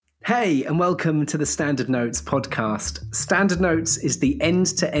Hey, and welcome to the Standard Notes podcast. Standard Notes is the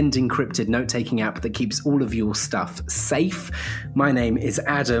end-to-end encrypted note-taking app that keeps all of your stuff safe. My name is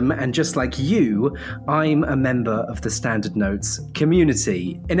Adam, and just like you, I'm a member of the Standard Notes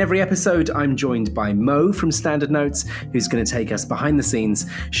community. In every episode, I'm joined by Mo from Standard Notes, who's going to take us behind the scenes,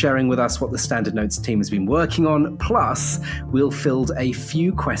 sharing with us what the Standard Notes team has been working on. Plus, we'll field a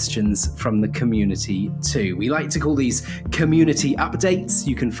few questions from the community too. We like to call these community updates.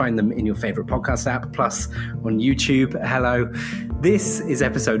 You can find them in your favorite podcast app, plus on YouTube. Hello. This is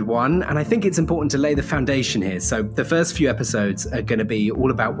episode 1, and I think it's important to lay the foundation here. So the first few episodes are going to be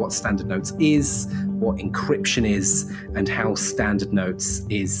all about what Standard Notes is, what encryption is, and how Standard Notes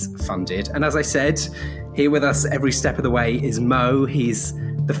is funded. And as I said, here with us every step of the way is Mo. He's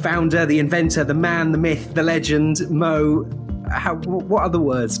the founder, the inventor, the man, the myth, the legend. Mo, what other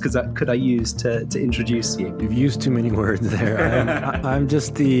words could I use to introduce you? You've used too many words there. I'm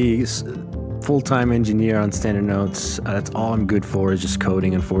just the full-time engineer on Standard Notes. That's all I'm good for, is just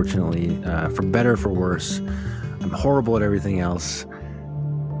coding, unfortunately, for better or for worse. I'm horrible at everything else.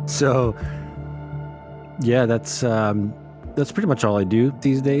 So, yeah, that's pretty much all I do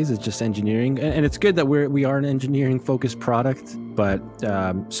these days, is just engineering. And it's good that we are an engineering-focused product. But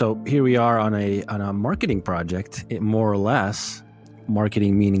so here we are on a marketing project, more or less.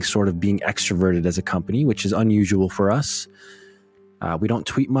 Marketing meaning sort of being extroverted as a company, which is unusual for us. We don't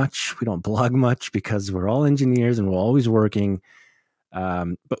tweet much, we don't blog much, because we're all engineers and we're always working.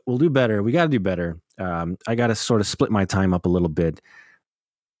 But we'll do better. We got to do better. I got to sort of split my time up a little bit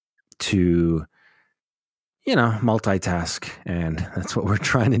to, multitask, and that's what we're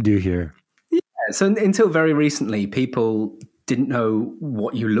trying to do here. Yeah. So until very recently, people didn't know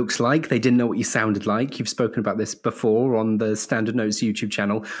what you looked like. They didn't know what you sounded like. You've spoken about this before on the Standard Notes YouTube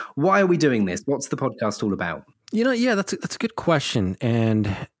channel. Why are we doing this? What's the podcast all about? Yeah, that's a good question.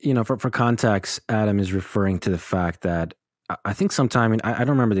 And, for context, Adam is referring to the fact that I think sometime I don't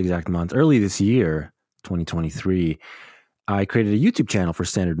remember the exact month, early this year, 2023, I created a YouTube channel for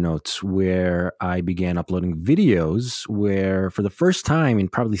Standard Notes where I began uploading videos where, for the first time in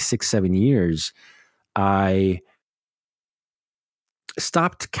probably 6-7 years, I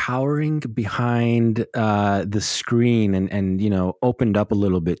stopped cowering behind the screen and opened up a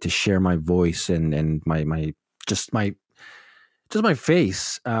little bit to share my voice and my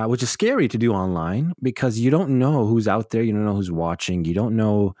face, which is scary to do online, because you don't know who's out there, you don't know who's watching, you don't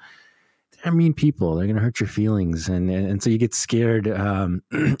know. They're mean people, they're gonna hurt your feelings, and so you get scared.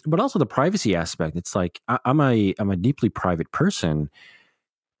 But also the privacy aspect. It's like I'm a deeply private person,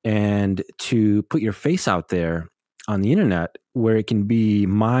 and to put your face out there on the internet where it can be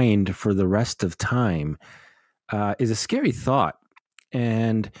mined for the rest of time is a scary thought.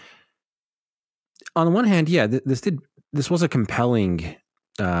 And on the one hand, yeah, this was a compelling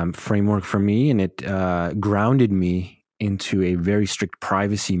framework for me, and it grounded me into a very strict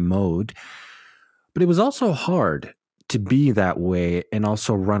privacy mode. But it was also hard to be that way and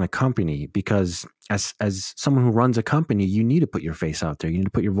also run a company, because as someone who runs a company, you need to put your face out there, you need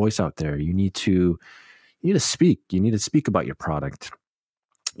to put your voice out there, you need to speak. You need to speak about your product.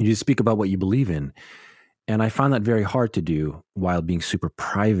 You need to speak about what you believe in. And I found that very hard to do while being super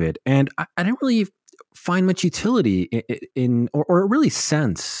private. And I didn't really find much utility in or really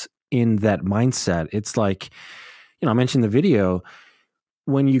sense in that mindset. It's like, I mentioned the video.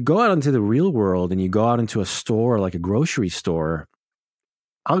 When you go out into the real world and you go out into a store, like a grocery store,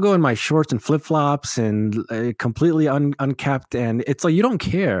 I'll go in my shorts and flip-flops and completely unkept, and it's like you don't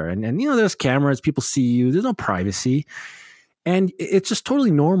care. And there's cameras, people see you, there's no privacy, and it's just totally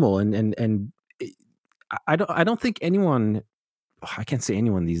normal. And I don't think anyone, I can't say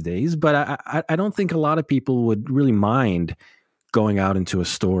anyone these days, but I don't think a lot of people would really mind going out into a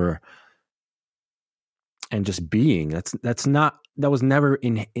store and just being. That was never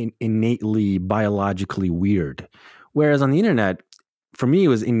innately biologically weird. Whereas on the internet, for me, it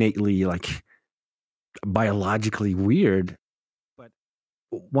was innately like biologically weird. But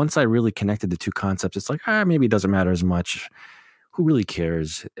once I really connected the two concepts, it's like, maybe it doesn't matter as much. Who really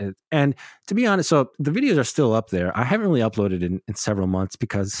cares? And to be honest, so the videos are still up there. I haven't really uploaded in several months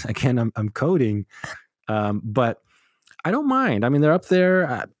because, again, I'm coding. But I don't mind. I mean, they're up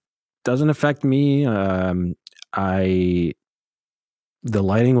there. Doesn't affect me. The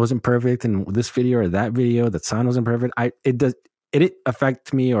lighting wasn't perfect in this video or that video. The sound wasn't perfect. It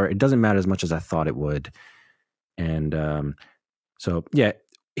affect me, or it doesn't matter as much as I thought it would. And so, yeah,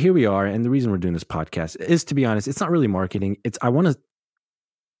 here we are. And the reason we're doing this podcast is, to be honest, it's not really marketing. I want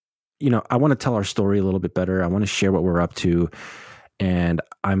to tell our story a little bit better. I want to share what we're up to. And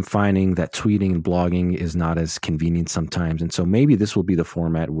I'm finding that tweeting and blogging is not as convenient sometimes. And so maybe this will be the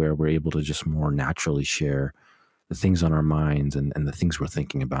format where we're able to just more naturally share the things on our minds and the things we're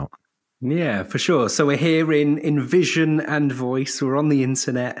thinking about. Yeah, for sure. So we're here in vision and voice. We're on the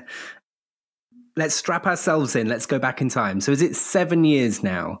internet. Let's strap ourselves in. Let's go back in time. So is it 7 years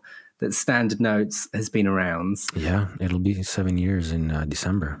now that Standard Notes has been around? Yeah, it'll be 7 years in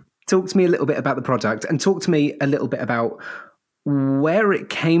December. Talk to me a little bit about the product, and talk to me a little bit about where it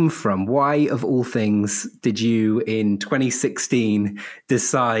came from. Why, of all things, did you in 2016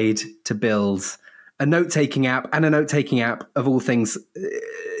 decide to build a note-taking app, and a note-taking app, of all things,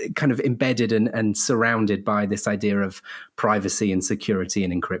 kind of embedded and surrounded by this idea of privacy and security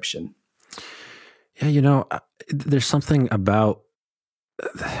and encryption? Yeah, there's something about,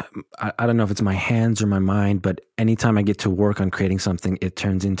 I don't know if it's my hands or my mind, but anytime I get to work on creating something, it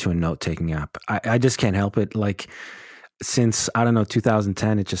turns into a note-taking app. I just can't help it. Like, since, I don't know,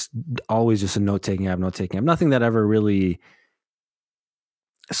 2010, it's just always just a note-taking app. Nothing that ever really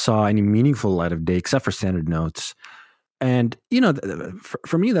saw any meaningful light of day except for Standard Notes. And,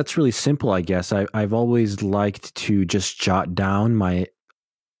 for me, that's really simple, I guess. I've always liked to just jot down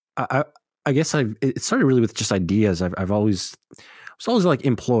I guess it started really with just ideas. I was always like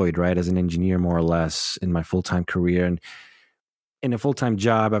employed, right, as an engineer, more or less, in my full-time career. And in a full-time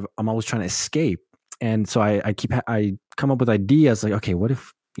job, I'm always trying to escape. And so I come up with ideas like, okay, what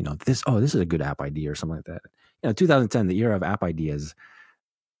if, this is a good app idea or something like that. 2010, the era of app ideas.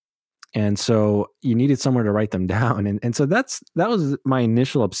 And so you needed somewhere to write them down. And so that was my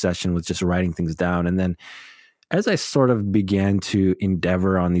initial obsession, with just writing things down. And then as I sort of began to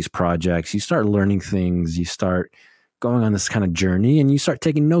endeavor on these projects, you start learning things, you start going on this kind of journey, and you start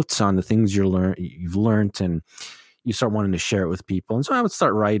taking notes on the things you've learned, and you start wanting to share it with people. And so I would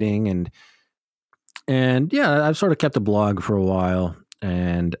start writing, and yeah, I've sort of kept a blog for a while,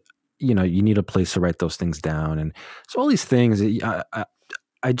 and you need a place to write those things down. And so all these things,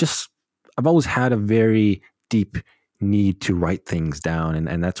 I've always had a very deep need to write things down,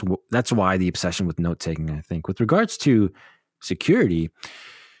 and that's why the obsession with note taking, I think. With regards to security,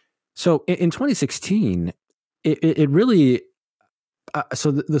 so in 2016, it really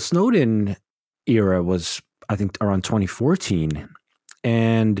so the Snowden era was, I think, around 2014,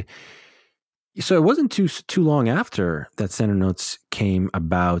 and so it wasn't too long after that Standard Notes came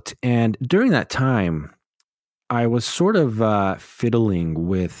about. And during that time, I was sort of fiddling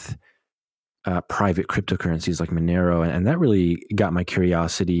with private cryptocurrencies like Monero, and that really got my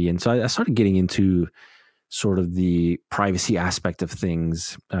curiosity. And so I started getting into sort of the privacy aspect of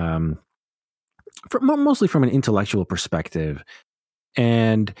things, mostly from an intellectual perspective.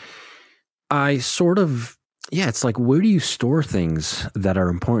 And I sort of, it's like, where do you store things that are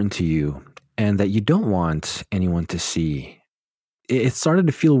important to you and that you don't want anyone to see? It started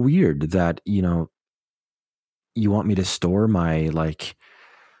to feel weird that, you want me to store my, like,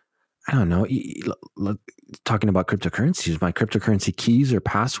 I don't know, talking about cryptocurrencies, my cryptocurrency keys or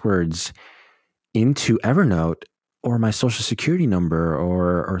passwords into Evernote, or my social security number,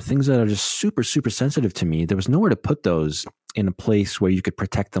 or things that are just super, super sensitive to me. There was nowhere to put those in a place where you could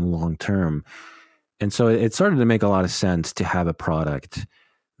protect them long term. And so it started to make a lot of sense to have a product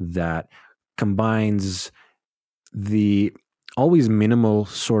that combines the always minimal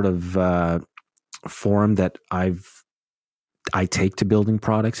sort of form that I take to building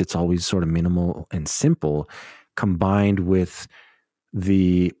products. It's always sort of minimal and simple, combined with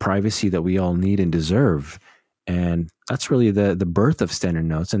the privacy that we all need and deserve. And that's really the birth of Standard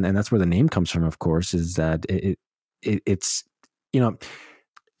Notes. And that's where the name comes from, of course, is that it's,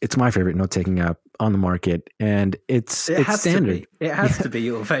 it's my favorite note-taking app on the market, and it's standard. It has to be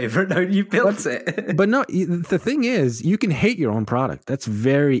your favorite. No, you built it. But no, the thing is, you can hate your own product. That's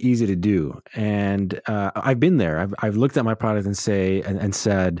very easy to do. And I've been there. I've looked at my product and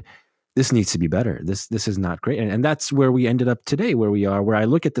said, this needs to be better. This is not great. And that's where we ended up today, where we are, where I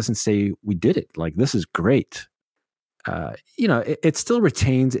look at this and say, we did it. Like, this is great. It still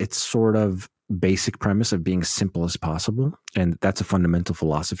retains its sort of basic premise of being as simple as possible, and that's a fundamental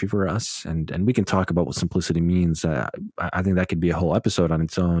philosophy for us. And we can talk about what simplicity means. I think that could be a whole episode on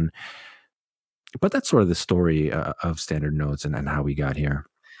its own. But that's sort of the story of Standard Notes and how we got here.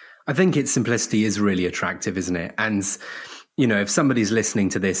 I think its simplicity is really attractive, isn't it? And if somebody's listening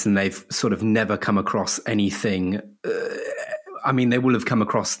to this and they've sort of never come across anything. They will have come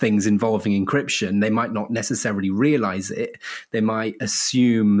across things involving encryption. They might not necessarily realize it. They might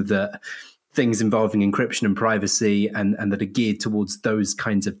assume that things involving encryption and privacy and that are geared towards those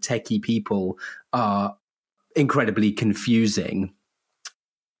kinds of techie people are incredibly confusing.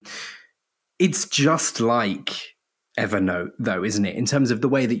 It's just like Evernote, though, isn't it? In terms of the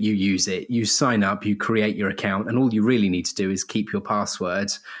way that you use it, you sign up, you create your account, and all you really need to do is keep your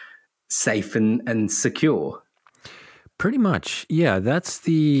password safe and secure. Pretty much. Yeah, that's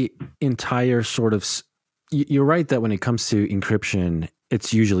the entire sort of. You're right that when it comes to encryption,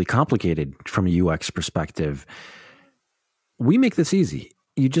 it's usually complicated from a UX perspective. We make this easy.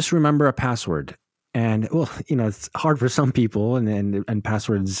 You just remember a password. And, well, it's hard for some people, and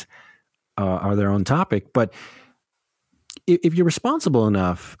passwords are their own topic. But if you're responsible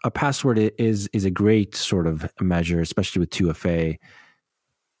enough, a password is a great sort of measure, especially with 2FA.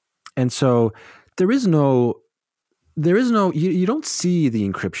 And so there is no, you don't see the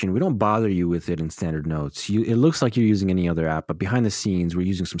encryption. We don't bother you with it in Standard Notes. It looks like you're using any other app, but behind the scenes, we're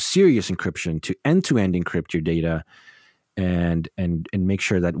using some serious encryption to end-to-end encrypt your data and make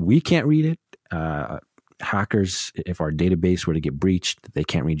sure that we can't read it. Hackers, if our database were to get breached, they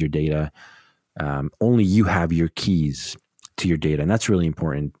can't read your data. Only you have your keys to your data, and that's really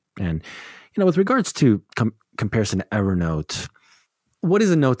important. And with regards to comparison to Evernote, what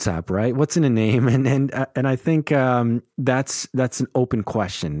is a Notes app, right? What's in a name? And I think that's an open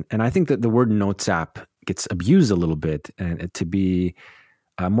question. And I think that the word Notes app gets abused a little bit, and to be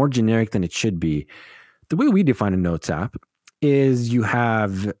more generic than it should be. The way we define a Notes app is you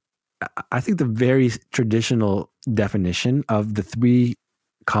have, I think, the very traditional definition of the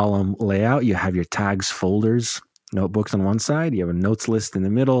 3-column layout. You have your tags, folders, notebooks on one side. You have a notes list in the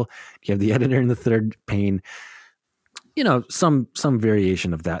middle. You have the editor in the third pane. Some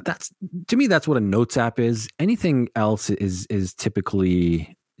variation of that. To me, that's what a Notes app is. Anything else is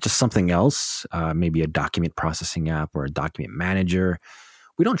typically just something else, maybe a document processing app or a document manager.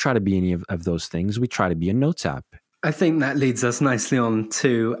 We don't try to be any of those things. We try to be a Notes app. I think that leads us nicely on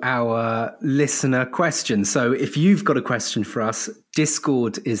to our listener question. So if you've got a question for us,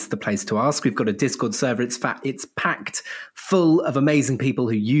 Discord is the place to ask. We've got a Discord server. It's packed full of amazing people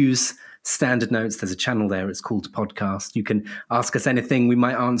who use Standard Notes. There's a channel there. It's called Podcast. You can ask us anything. We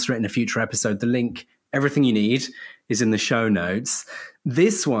might answer it in a future episode. The link, everything you need, is in the show notes.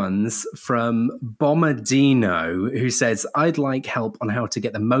 This one's from Bombardino, who says, I'd like help on how to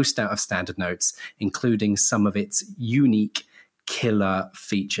get the most out of Standard Notes, including some of its unique killer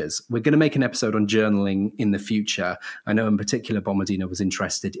features. We're going to make an episode on journaling in the future. I know in particular Bombardino was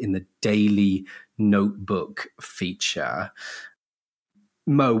interested in the daily notebook feature.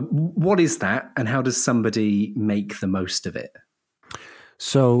 Mo, what is that, and how does somebody make the most of it?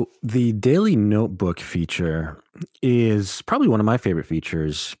 So the daily notebook feature is probably one of my favorite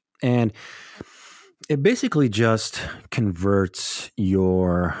features, and it basically just converts so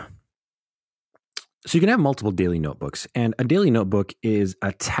you can have multiple daily notebooks, and a daily notebook is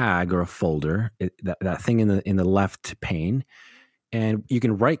a tag or a folder, that thing in the left pane, and you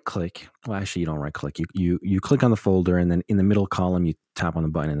can right click. Well, actually, you don't right click. You click on the folder, and then in the middle column, you tap on the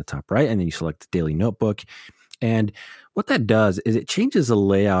button in the top right, and then you select the daily notebook. And what that does is it changes the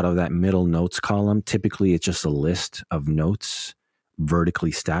layout of that middle notes column. Typically, it's just a list of notes vertically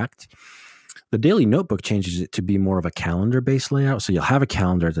stacked. The daily notebook changes it to be more of a calendar-based layout. So you'll have a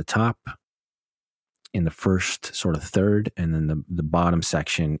calendar at the top in the first sort of third, and then the bottom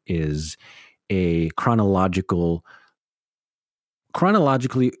section is a chronologically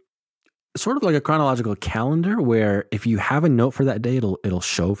sort of like a chronological calendar, where if you have a note for that day, it'll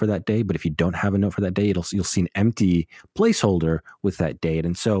show for that day. But if you don't have a note for that day, you'll see an empty placeholder with that date.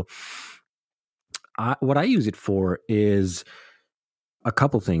 And so what I use it for is a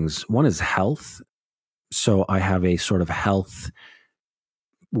couple things. One is health. So I have a sort of health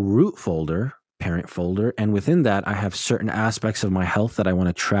root folder, parent folder. And within that, I have certain aspects of my health that I want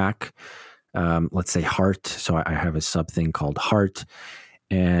to track. Let's say heart. So I have a sub thing called heart.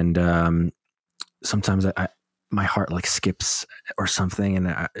 And sometimes my heart like skips or something,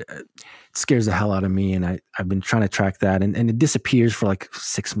 and it scares the hell out of me. And I've been trying to track that, and it disappears for like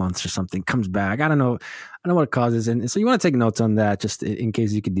 6 months or something, comes back. I don't know what it causes. And so you want to take notes on that, just in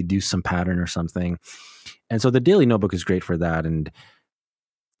case you could deduce some pattern or something. And so the daily notebook is great for that. And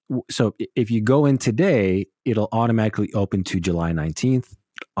so if you go in today, it'll automatically open to July 19th,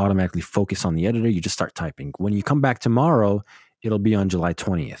 automatically focus on the editor. You just start typing. When you come back tomorrow, it'll be on July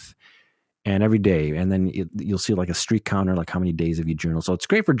 20th, and every day. And then you'll see like a streak counter, like how many days have you journaled. So it's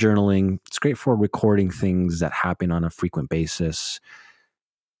great for journaling. It's great for recording things that happen on a frequent basis,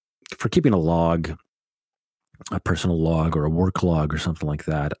 for keeping a log, a personal log or a work log or something like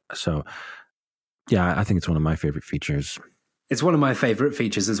that. So yeah, I think it's one of my favorite features. It's one of my favorite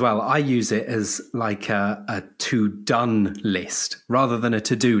features as well. I use it as like a to-done list rather than a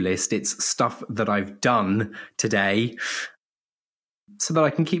to-do list. It's stuff that I've done today. so that I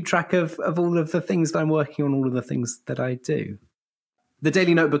can keep track of all of the things that I'm working on, all of the things that I do. The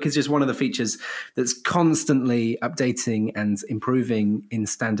Daily Notebook is just one of the features that's constantly updating and improving in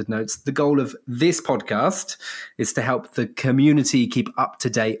Standard Notes. The goal of this podcast is to help the community keep up to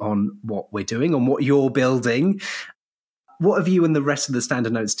date on what we're doing, on what you're building. What have you and the rest of the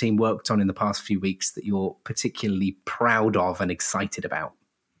Standard Notes team worked on in the past few weeks that you're particularly proud of and excited about?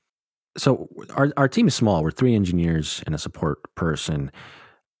 So our team is small. We're 3 engineers and a support person.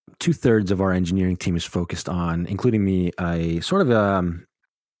 2/3 of our engineering team is focused on, including me, a sort of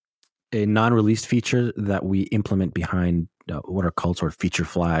a non-released feature that we implement behind what are called sort of feature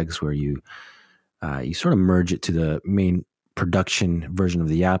flags, where you sort of merge it to the main production version of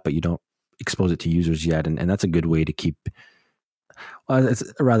the app, but you don't expose it to users yet. And that's a good way to keep. Well, it's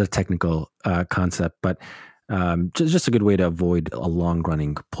a rather technical concept, but just a good way to avoid a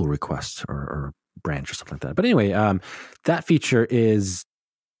long-running pull request or branch or something like that. But anyway, that feature is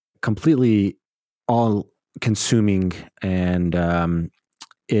completely all-consuming, and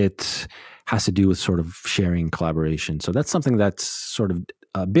it has to do with sort of sharing collaboration. So that's something that's sort of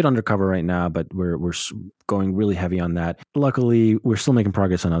a bit undercover right now, but we're going really heavy on that. Luckily, we're still making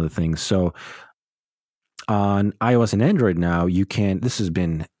progress on other things. So on iOS and Android now, this has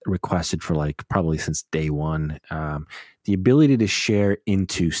been requested for like probably since day one, the ability to share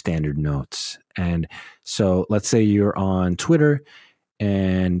into Standard Notes. And so let's say you're on Twitter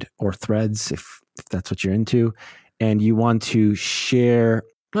or Threads, if that's what you're into, and you want to share,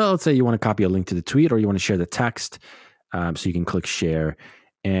 well, let's say you want to copy a link to the tweet, or you want to share the text, so you can click share,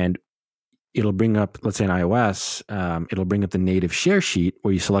 and it'll bring up, let's say on iOS, it'll bring up the native share sheet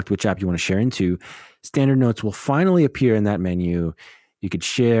where you select which app you want to share into. Standard Notes will finally appear in that menu. You could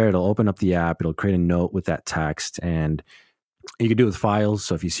share, it'll open up the app, it'll create a note with that text, and you could do it with files.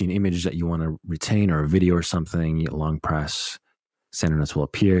 So if you see an image that you want to retain, or a video or something, you long press, Standard Notes will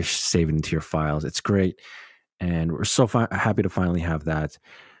appear, save it into your files. It's great. And we're so happy to finally have that.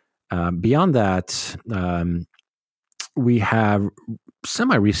 Beyond that, we have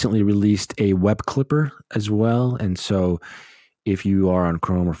semi-recently released a web clipper as well. And so if you are on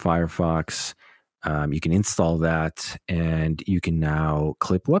Chrome or Firefox, you can install that, and you can now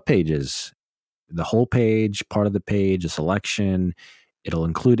clip web pages. The whole page, part of the page, a selection. It'll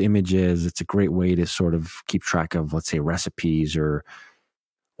include images. It's a great way to sort of keep track of, let's say, recipes or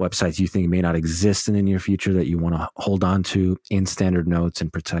websites you think may not exist in the near future that you want to hold on to in Standard Notes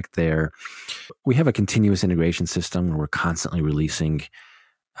and protect there. We have a continuous integration system where we're constantly releasing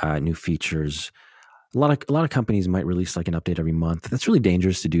new features. A lot of companies might release like an update every month. That's really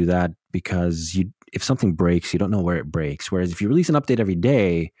dangerous to do that, because if something breaks, you don't know where it breaks. Whereas if you release an update every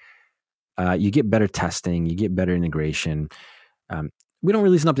day, you get better testing, you get better integration. We don't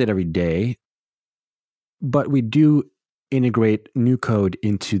release an update every day, but we do integrate new code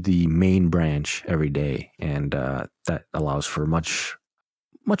into the main branch every day, and that allows for much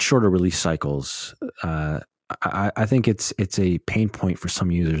shorter release cycles. I think it's a pain point for some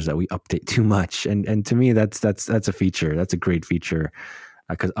users that we update too much, and to me that's a feature. That's a great feature,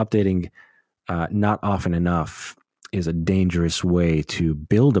 because updating not often enough is a dangerous way to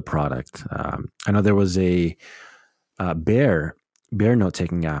build a product. I know there was a Bear note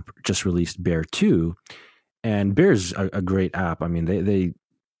taking app just released, Bear 2. And Bear's a great app. I mean,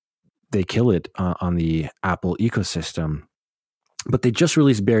 they kill it on the Apple ecosystem. But they just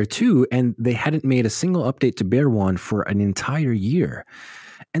released Bear 2, and they hadn't made a single update to Bear 1 for an entire year.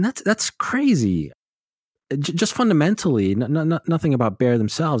 And that's crazy. Just fundamentally, nothing about Bear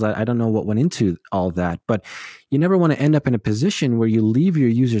themselves. I don't know what went into all that. But you never want to end up in a position where you leave your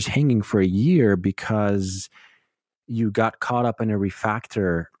users hanging for a year because you got caught up in a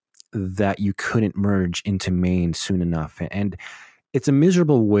refactor that you couldn't merge into main soon enough. And it's a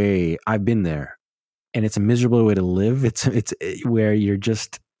miserable way. I've been there, and it's a miserable way to live. It's where you're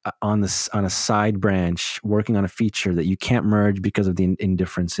just on a side branch working on a feature that you can't merge because of the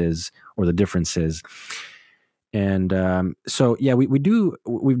indifferences or the differences. And so yeah,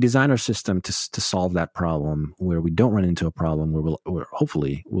 we've designed our system to solve that problem, where we don't run into a problem where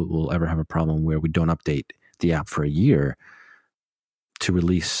hopefully we'll ever have a problem where we don't update the app for a year to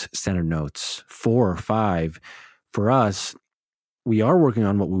release Standard Notes 4 or 5. For us, we are working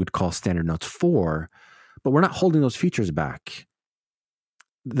on what we would call Standard Notes 4, but we're not holding those features back.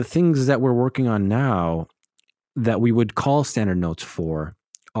 The things that we're working on now that we would call Standard Notes 4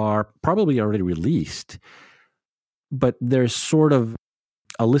 are probably already released, but there's sort of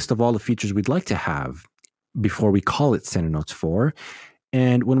a list of all the features we'd like to have before we call it Standard Notes 4.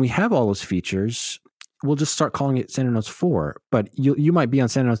 And when we have all those features, we'll just start calling it Standard Notes 4. But you might be on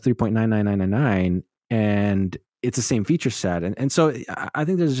Standard Notes 3.99999, and it's the same feature set. And so I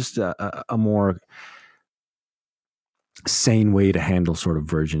think there's just a more sane way to handle sort of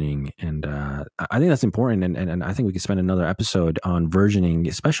versioning. And I think that's important. And I think we could spend another episode on versioning,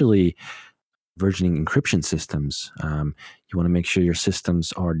 especially versioning encryption systems. You want to make sure your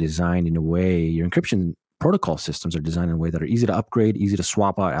systems are designed in a way, your encryption protocol systems are designed in a way that are easy to upgrade, easy to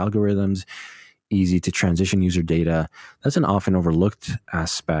swap out algorithms, easy to transition user data. That's an often overlooked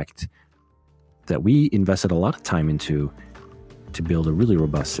aspect that we invested a lot of time into to build a really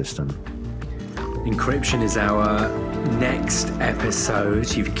robust system. Encryption is our next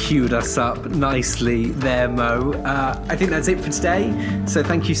episode. You've queued us up nicely there, Mo. I think that's it for today. So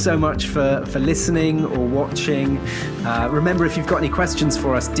thank you so much for listening or watching. Remember, if you've got any questions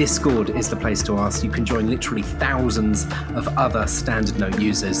for us, Discord is the place to ask. You can join literally thousands of other Standard Note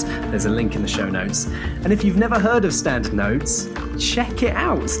users. There's a link in the show notes. And if you've never heard of Standard Notes, check it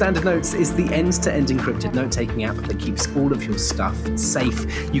out. Standard Notes is the end-to-end encrypted note-taking app that keeps all of your stuff safe.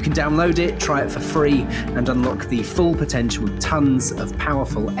 You can download it, try it for free, and unlock the full potential with tons of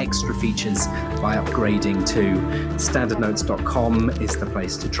powerful extra features by upgrading to standardnotes.com is the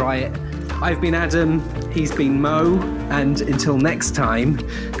place to try it. I've been Adam, he's been Mo, and until next time,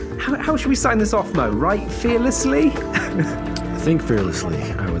 how should we sign this off, Mo? Right? Fearlessly? Think fearlessly,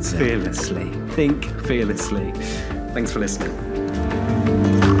 I would say. Fearlessly. Think fearlessly. Thanks for listening.